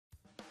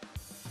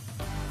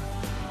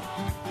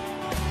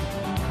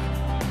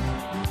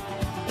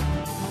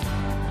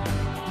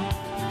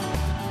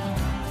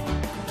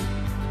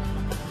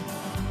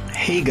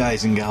Hey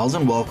guys and gals,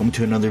 and welcome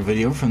to another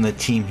video from the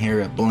team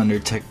here at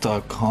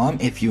BlenderTek.com.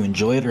 If you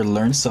enjoyed or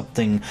learned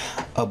something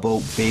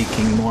about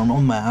baking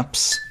normal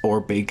maps or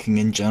baking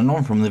in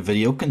general from the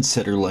video,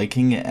 consider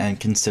liking it and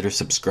consider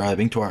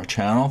subscribing to our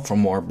channel for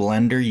more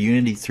Blender,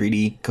 Unity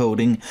 3D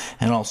coding,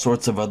 and all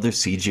sorts of other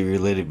CG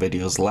related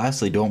videos.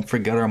 Lastly, don't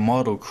forget our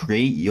motto,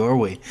 create your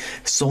way.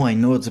 So I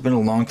know it's been a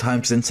long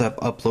time since I've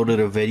uploaded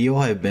a video.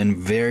 I've been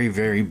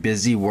very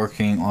busy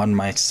working on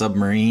my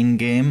submarine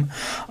game.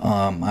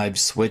 I've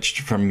switched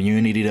from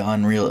Unity to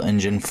Unreal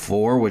Engine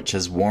 4, which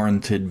has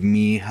warranted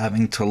me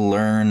having to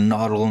learn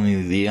not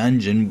only the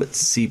engine but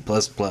C++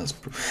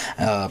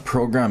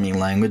 programming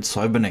language.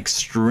 So I've been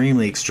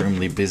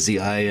extremely busy.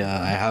 I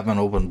haven't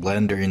opened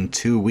Blender in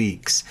 2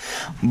 weeks,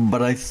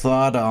 but I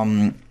thought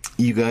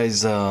you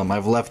guys,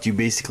 I've left you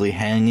basically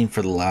hanging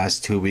for the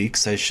last 2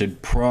 weeks. I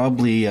should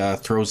probably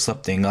throw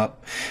something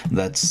up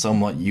that's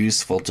somewhat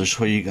useful to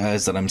show you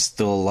guys that I'm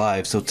still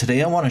alive. So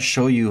today I want to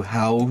show you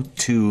how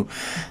to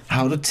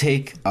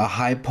take a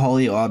high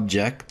poly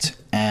object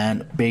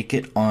and bake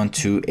it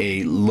onto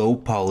a low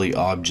poly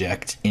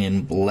object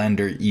in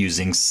Blender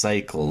using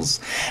cycles.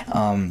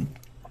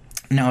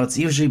 Now it's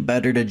usually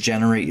better to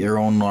generate your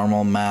own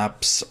normal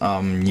maps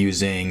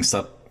using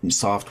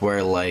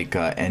software like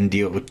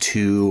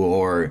NDO2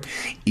 or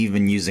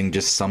even using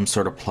just some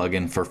sort of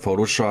plugin for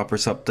Photoshop or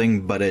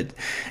something, but it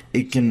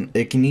can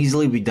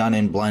easily be done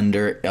in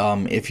Blender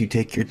if you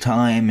take your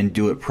time and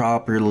do it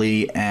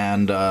properly,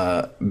 and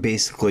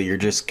basically you're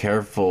just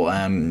careful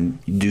and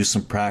do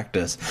some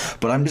practice.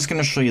 But I'm just going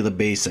to show you the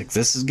basics.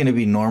 This is going to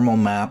be normal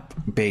map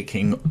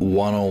baking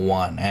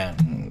 101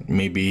 and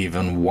maybe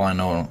even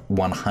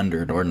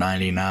 100 or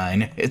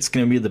 99. It's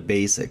going to be the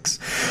basics.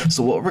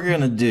 So what we're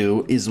going to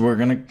do is we're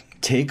going to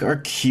take our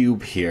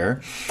cube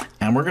here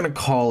and we're going to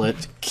call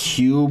it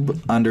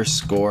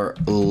cube_low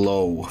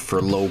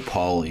for low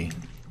poly.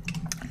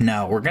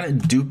 Now we're going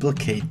to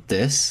duplicate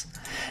this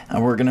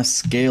and we're going to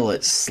scale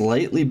it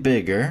slightly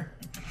bigger,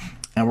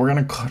 and we're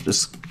going to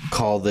just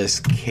call this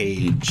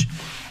cage,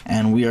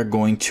 and we are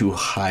going to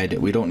hide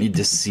it. We don't need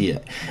to see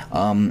it.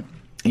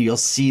 You'll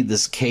see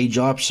this cage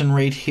option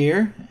right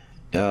here.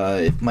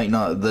 It might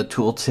not, the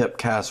tooltip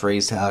cast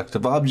raise to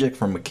active object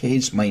from a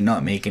cage might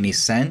not make any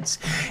sense.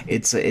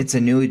 It's a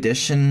new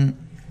addition.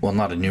 Well,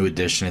 not a new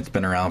addition, it's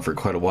been around for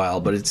quite a while,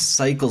 but it's a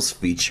cycles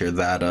feature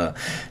that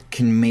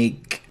can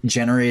make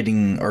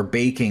generating or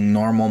baking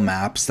normal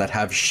maps that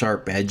have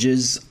sharp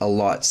edges a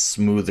lot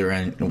smoother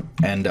and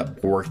end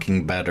up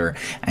working better,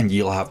 and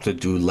you'll have to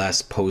do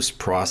less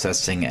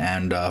post-processing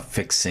and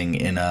fixing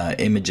in a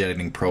image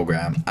editing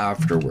program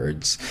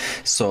afterwards.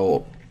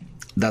 So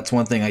that's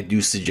one thing I do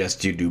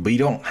suggest you do, but you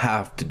don't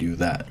have to do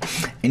that.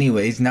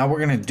 Anyways, now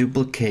we're going to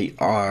duplicate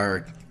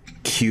our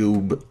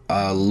cube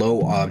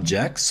low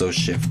object, so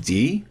Shift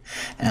D,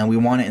 and we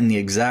want it in the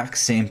exact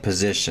same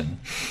position.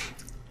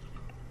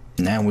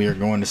 Now we are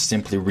going to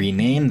simply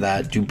rename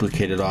that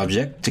duplicated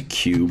object to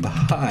cube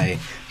high.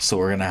 So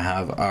we're going to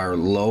have our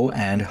low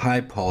and high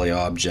poly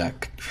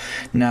object.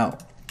 Now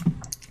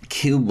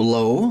cube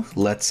low,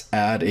 let's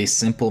add a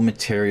simple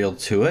material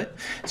to it.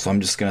 So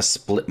I'm just going to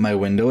split my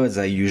window as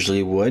I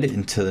usually would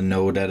into the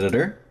node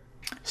editor.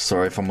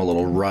 Sorry if I'm a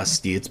little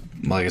rusty. It's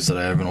like I said,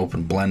 I haven't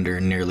opened Blender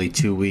in nearly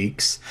 2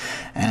 weeks.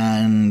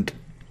 And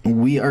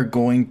we are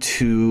going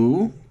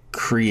to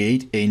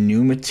create a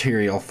new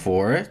material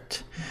for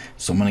it.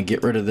 So I'm going to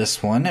get rid of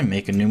this one and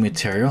make a new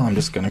material. I'm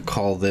just going to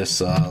call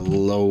this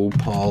low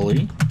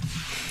poly.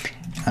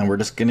 And we're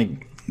just going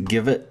to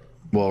give it,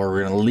 well,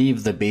 we're going to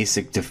leave the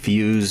basic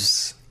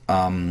diffuse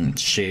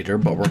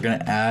shader, but we're going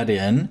to add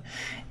in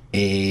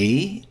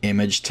a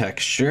image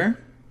texture.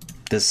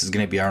 This is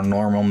going to be our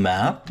normal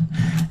map,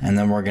 and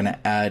then we're going to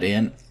add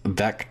in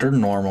vector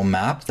normal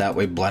map. That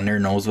way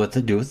Blender knows what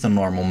to do with the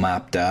normal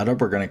map data.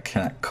 We're going to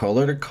connect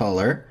color to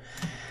color,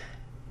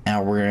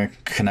 and we're going to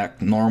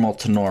connect normal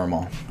to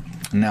normal.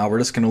 Now we're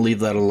just going to leave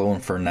that alone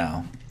for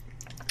now.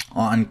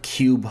 On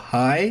cube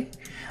high,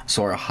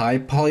 so our high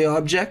poly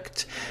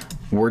object,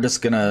 we're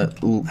just gonna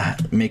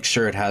make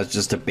sure it has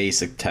just a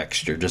basic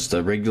texture, just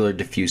a regular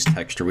diffuse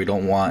texture. We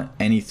don't want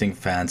anything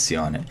fancy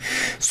on it.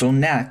 So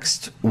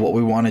next, what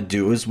we want to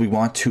do is we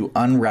want to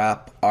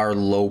unwrap our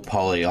low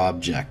poly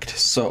object.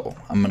 So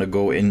I'm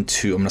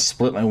gonna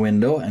split my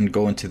window and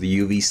go into the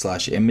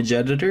UV/image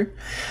editor,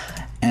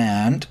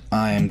 and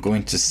I am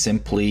going to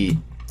simply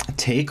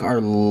take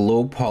our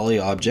low poly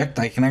object.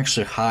 I can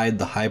actually hide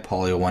the high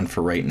poly one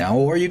for right now,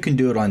 or you can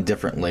do it on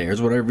different layers,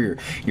 whatever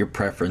your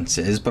preference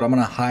is, but I'm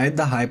going to hide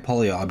the high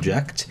poly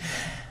object,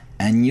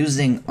 and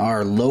using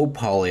our low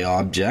poly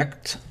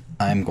object,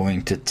 I'm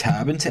going to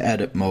tab into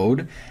edit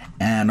mode,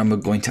 and I'm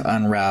going to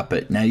unwrap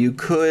it. Now you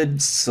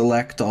could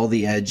select all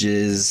the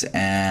edges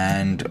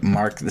and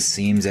mark the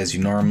seams as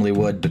you normally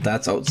would, but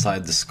that's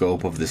outside the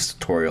scope of this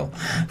tutorial.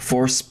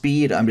 For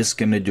speed, I'm just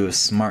going to do a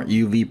smart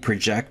UV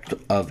project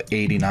of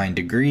 89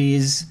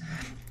 degrees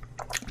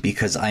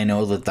because I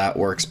know that that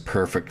works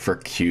perfect for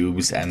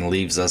cubes and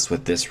leaves us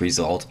with this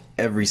result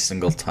every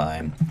single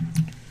time.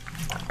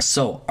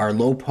 So our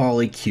low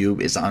poly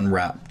cube is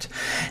unwrapped.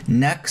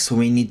 Next,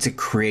 we need to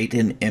create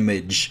an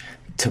image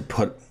to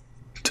put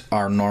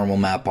our normal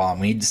map on.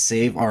 We need to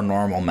save our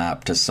normal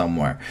map to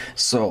somewhere.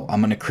 So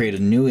I'm going to create a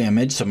new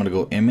image. So I'm going to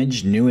go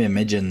image, new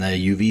image in the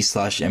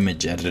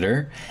UV/image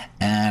editor.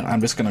 And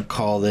I'm just going to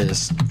call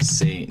this,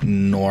 say,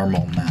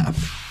 normal map.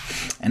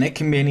 And it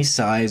can be any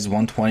size.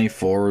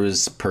 124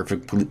 is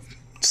perfectly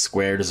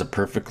squared, is a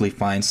perfectly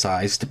fine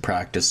size to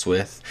practice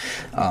with.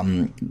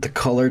 The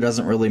color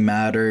doesn't really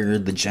matter.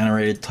 The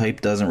generated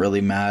type doesn't really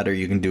matter.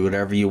 You can do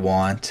whatever you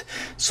want.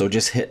 So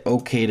just hit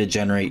OK to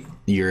generate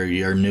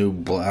your new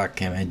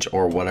black image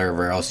or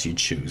whatever else you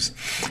choose.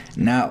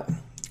 Now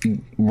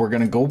we're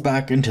going to go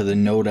back into the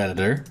node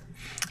editor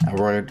and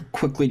we're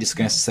quickly just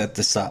going to set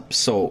this up.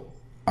 So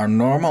our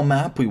normal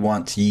map, we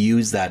want to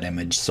use that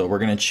image. So we're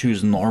going to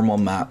choose normal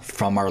map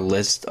from our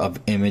list of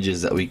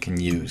images that we can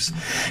use.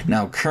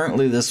 Now,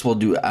 currently this will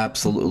do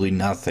absolutely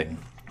nothing.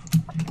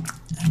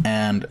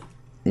 And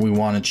we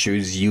want to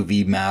choose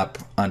UV map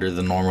under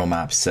the normal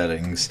map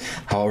settings.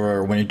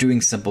 However, when you're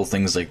doing simple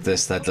things like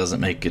this, that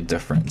doesn't make a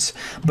difference.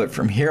 But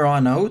from here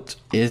on out,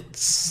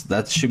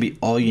 that should be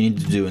all you need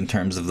to do in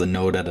terms of the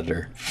node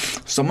editor.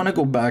 So I'm going to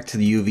go back to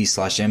the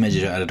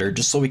UV/image editor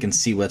just so we can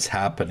see what's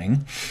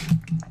happening.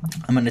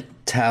 I'm going to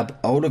tab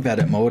out of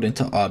edit mode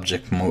into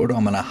object mode.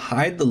 I'm going to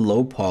hide the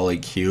low poly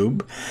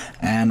cube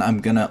and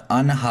I'm going to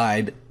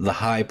unhide the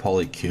high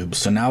poly cube.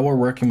 So now we're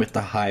working with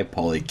the high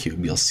poly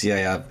cube. You'll see I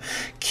have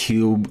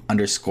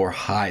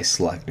cube_high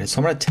selected. So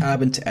I'm going to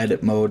tab into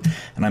edit mode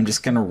and I'm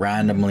just going to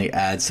randomly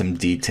add some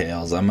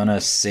details. I'm going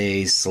to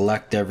say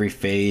select every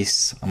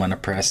face. I'm going to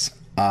press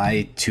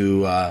I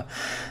to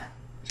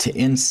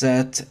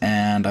inset,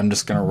 and I'm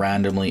just going to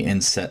randomly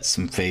inset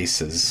some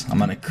faces. I'm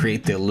going to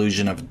create the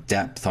illusion of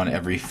depth on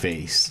every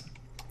face.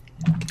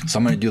 So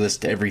I'm going to do this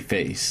to every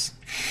face.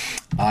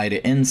 I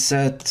to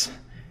inset,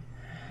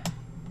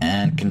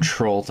 and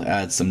Control to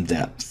add some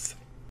depth.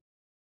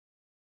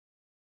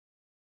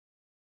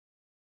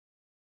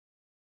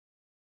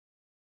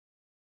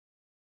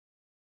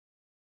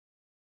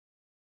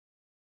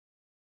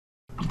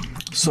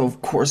 So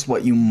of course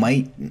what you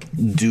might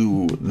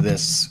do with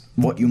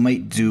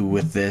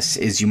this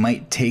is you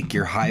might take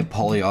your high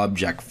poly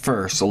object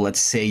first. So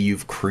let's say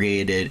you've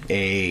created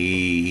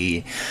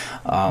a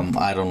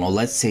I don't know,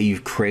 let's say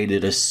you've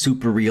created a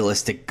super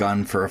realistic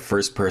gun for a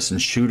first person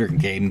shooter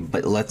game,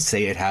 but let's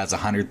say it has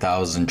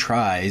 100,000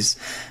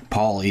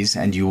 polys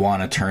and you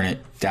want to turn it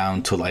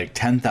down to like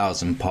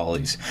 10,000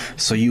 polys.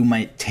 So you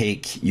might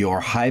take your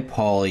high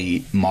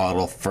poly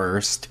model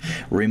first,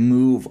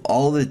 remove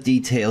all the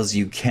details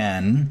you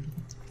can,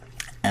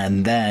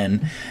 and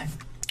then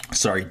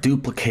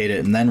duplicate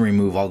it and then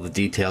remove all the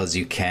details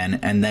you can,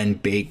 and then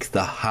bake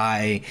the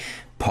high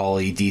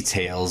poly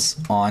details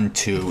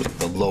onto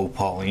the low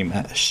poly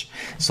mesh.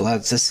 So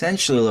that's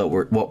essentially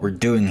what we're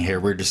doing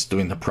here. We're just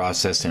doing the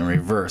process in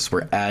reverse.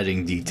 We're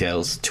adding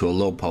details to a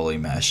low poly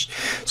mesh.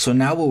 So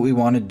now what we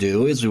want to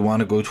do is we want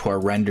to go to our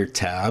render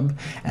tab,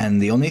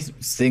 and the only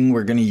thing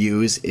we're going to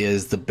use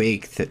is the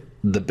bake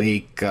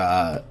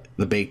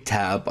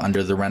tab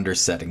under the render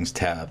settings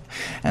tab.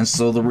 And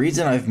so the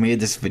reason I've made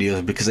this video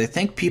is because I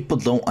think people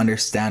don't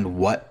understand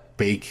what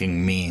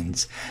baking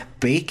means.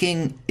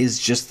 Baking is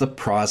just the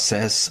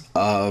process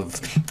of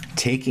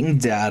taking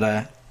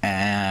data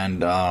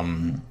and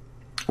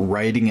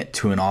writing it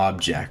to an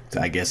object,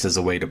 I guess is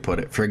a way to put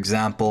it. For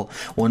example,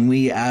 when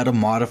we add a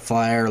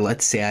modifier,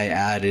 let's say I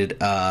added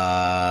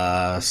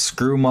a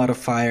screw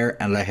modifier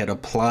and I hit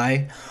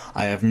apply,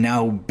 I have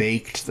now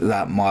baked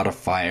that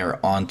modifier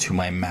onto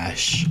my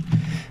mesh.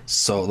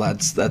 So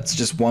that's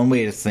just one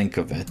way to think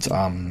of it.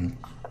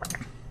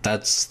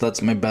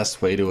 That's my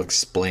best way to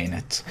explain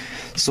it.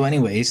 So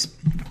anyways,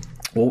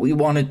 what we're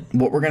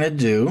gonna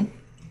do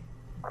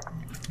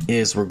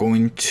is we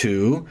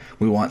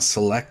want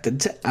selected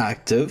to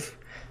active,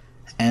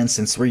 and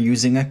since we're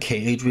using a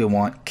cage, we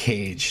want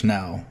cage.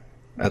 Now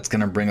that's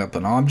going to bring up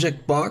an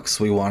object box.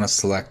 We want to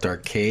select our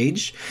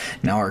cage.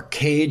 Now our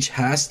cage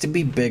has to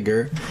be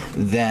bigger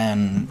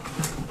than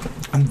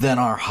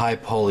our high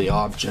poly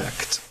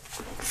object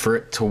for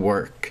it to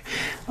work.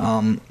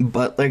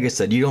 But like I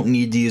said, you don't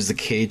need to use the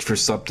cage for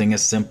something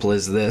as simple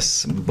as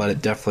this, but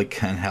it definitely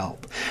can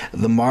help.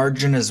 The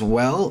margin as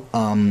well,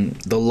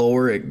 the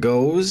lower it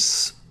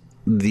goes,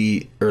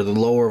 the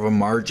lower of a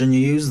margin you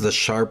use, the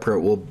sharper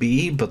it will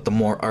be, but the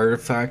more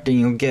artifacting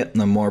you'll get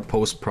and the more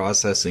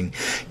post-processing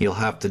you'll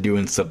have to do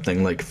in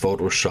something like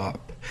Photoshop.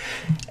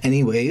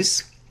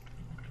 Anyways,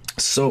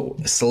 so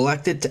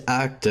selected to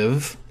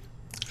active,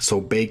 so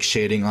bake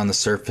shading on the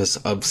surface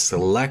of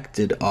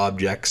selected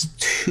objects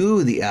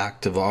to the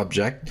active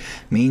object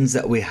means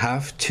that we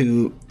have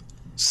to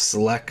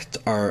select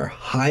our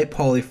high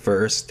poly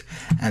first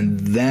and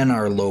then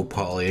our low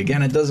poly.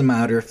 Again, it doesn't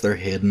matter if they're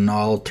hidden.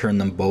 I'll turn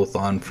them both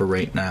on for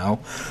right now.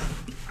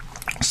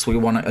 So we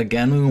want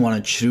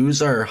to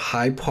choose our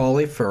high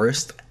poly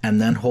first and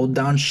then hold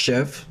down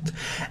shift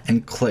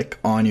and click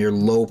on your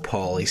low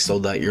poly so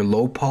that your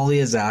low poly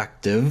is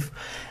active,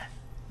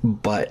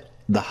 but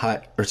the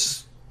high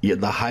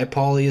the high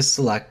poly is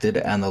selected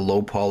and the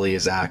low poly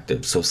is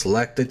active. So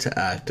selected to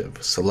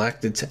active,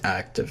 selected to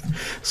active.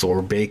 So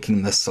we're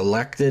baking the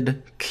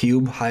selected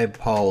cube high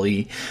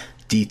poly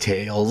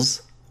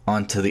details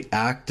onto the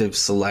active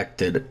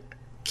selected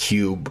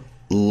cube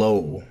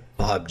low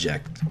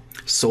object.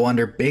 So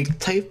under bake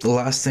type, the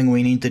last thing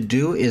we need to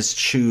do is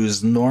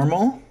choose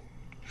normal,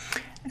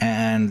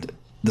 and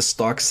the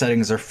stock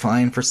settings are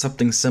fine for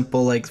something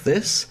simple like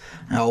this.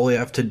 All we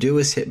have to do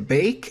is hit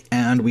bake,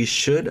 and we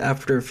should,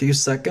 after a few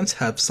seconds,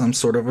 have some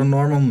sort of a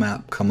normal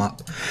map come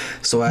up.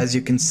 So as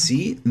you can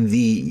see,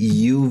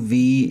 the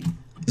UV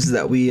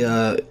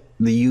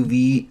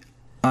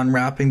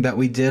unwrapping that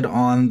we did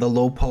on the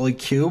low poly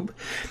cube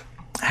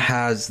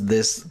has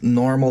this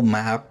normal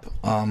map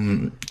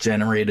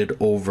generated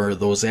over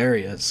those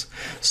areas.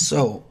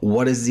 So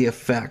what is the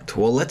effect?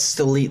 Well, let's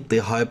delete the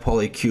high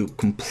poly cube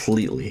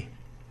completely.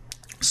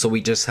 So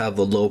we just have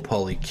the low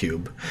poly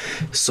cube.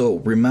 So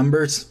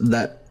remember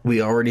that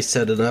we already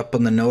set it up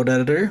on the node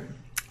editor.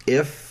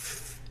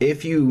 If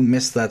you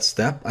missed that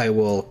step, I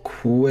will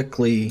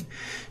quickly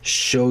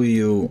show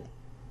you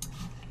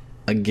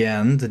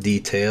again the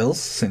details,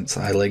 since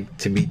I like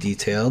to be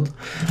detailed.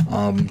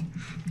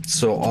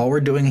 So all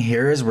we're doing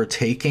here is we're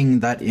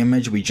taking that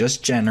image we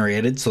just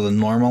generated, so the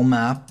normal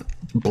map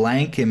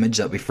blank image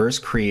that we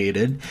first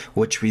created,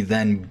 which we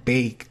then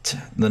baked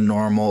the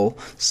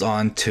normals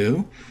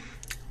onto.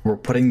 We're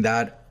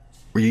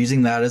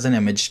using that as an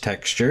image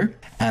texture,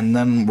 and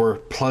then we're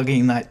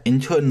plugging that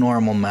into a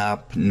normal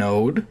map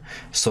node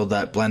so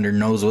that Blender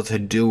knows what to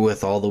do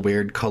with all the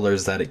weird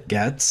colors that it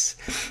gets.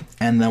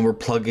 And then we're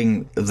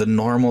plugging the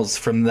normals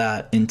from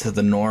that into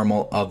the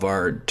normal of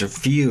our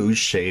diffuse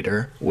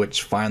shader,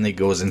 which finally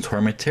goes into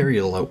our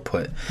material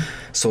output.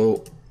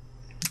 So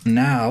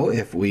now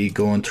if we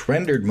go into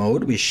rendered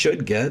mode, we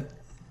should get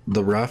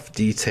the rough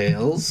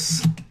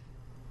details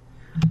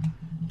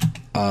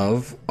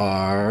of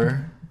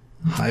our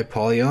high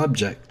poly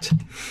object.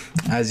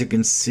 As you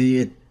can see,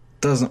 it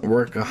doesn't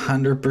work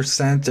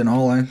 100% in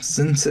all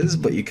instances,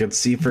 but you can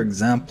see, for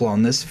example,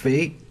 on this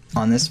face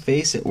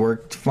it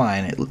worked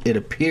fine. It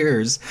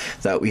appears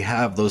that we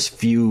have those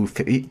few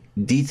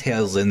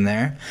details in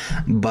there,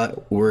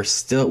 but we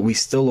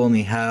still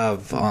only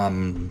have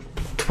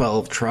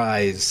 12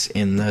 tries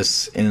in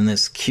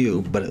this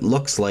cube, but it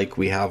looks like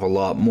we have a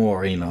lot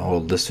more. You know,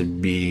 this would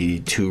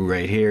be 2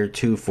 right here,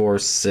 2, 4,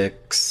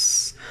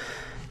 6,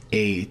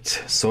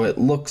 8. So it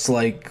looks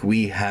like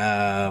we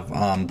have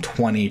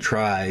 20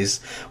 tries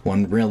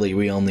when really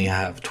we only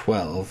have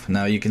 12.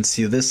 Now you can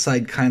see this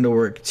side kind of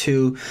worked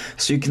too,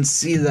 so you can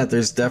see that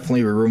there's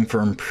definitely room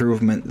for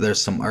improvement. There's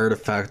some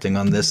artifacting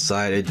on this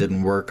side. It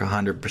didn't work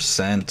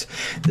 100%.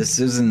 This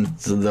isn't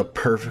the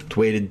perfect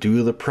way to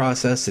do the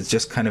process. It's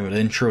just kind of an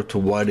intro to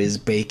what is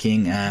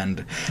baking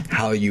and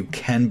how you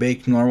can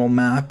bake normal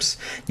maps.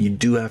 You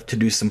do have to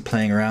do some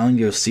playing around.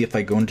 You'll see if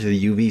I go into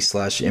the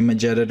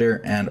UV/image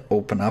editor and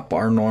open up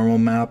our normal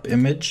map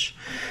image,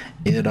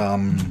 it's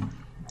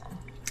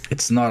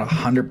not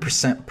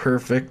 100%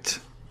 perfect.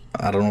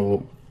 I don't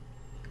know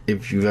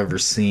if you've ever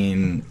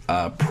seen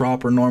a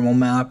proper normal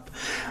map,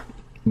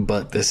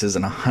 but this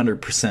isn't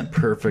 100%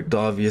 perfect.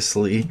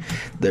 Obviously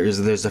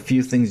there's a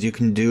few things you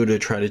can do to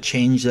try to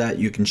change that.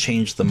 You can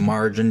change the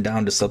margin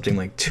down to something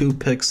like 2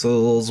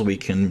 pixels. We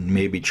can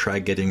maybe try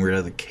getting rid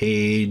of the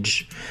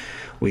cage.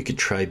 We could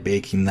try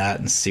baking that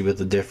and see what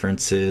the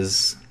difference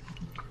is.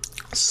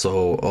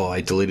 So, I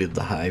deleted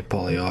the high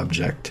poly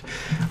object,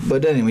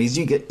 but anyways,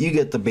 you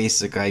get the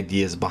basic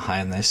ideas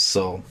behind this.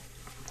 So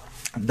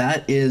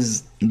that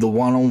is the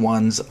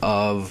one-on-ones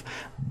of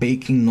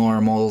baking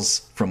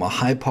normals from a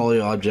high poly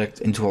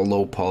object into a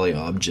low poly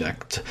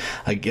object.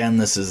 Again,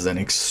 this is an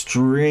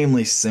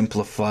extremely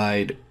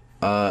simplified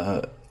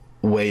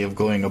way of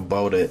going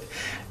about it.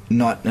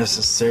 Not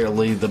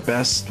necessarily the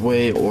best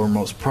way or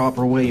most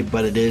proper way,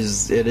 but it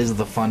is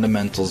the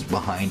fundamentals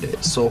behind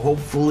it. So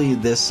hopefully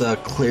this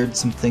cleared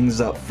some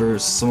things up for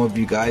some of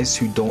you guys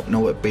who don't know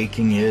what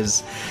baking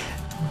is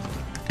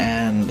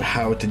and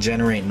how to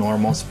generate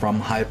normals from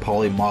high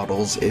poly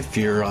models if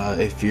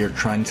you're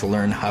trying to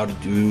learn how to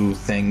do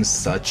things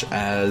such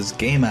as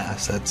game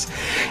assets.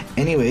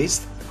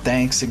 Anyways,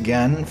 thanks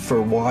again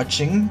for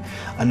watching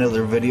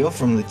another video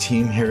from the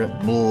team here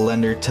at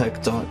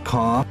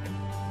BlenderTek.com.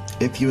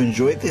 If you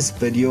enjoyed this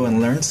video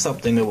and learned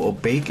something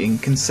about baking,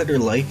 consider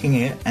liking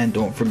it, and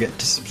don't forget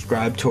to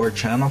subscribe to our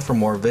channel for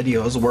more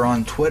videos. We're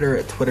on Twitter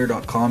at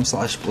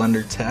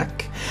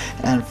twitter.com/BlenderTek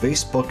and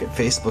Facebook at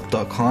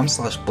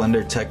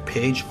facebook.com/BlenderTek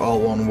page, all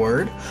one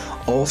word.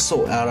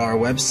 Also at our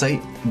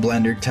website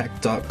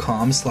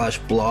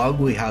BlenderTek.com/blog,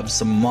 we have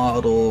some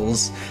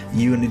models,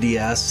 Unity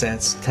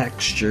assets,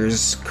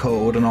 textures,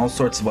 code, and all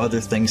sorts of other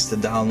things to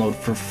download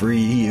for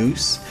free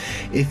use.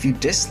 If you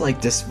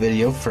dislike this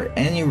video for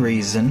any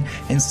reason,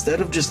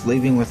 instead of just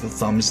leaving with a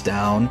thumbs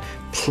down,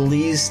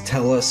 please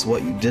tell us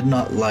what you did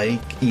not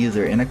like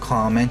either in a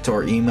comment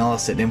or email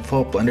us at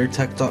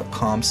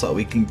info@blendertek.com so that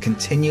we can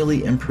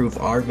continually improve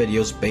our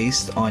videos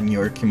based on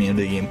your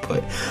community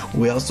input.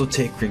 We also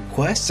take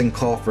requests and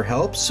call for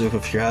help, so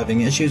if you're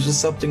having issues with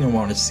something or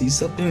want to see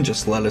something,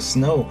 just let us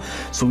know.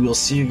 So we'll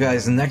see you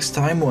guys next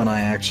time when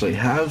I actually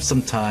have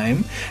some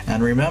time,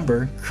 and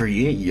remember,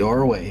 create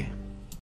your way.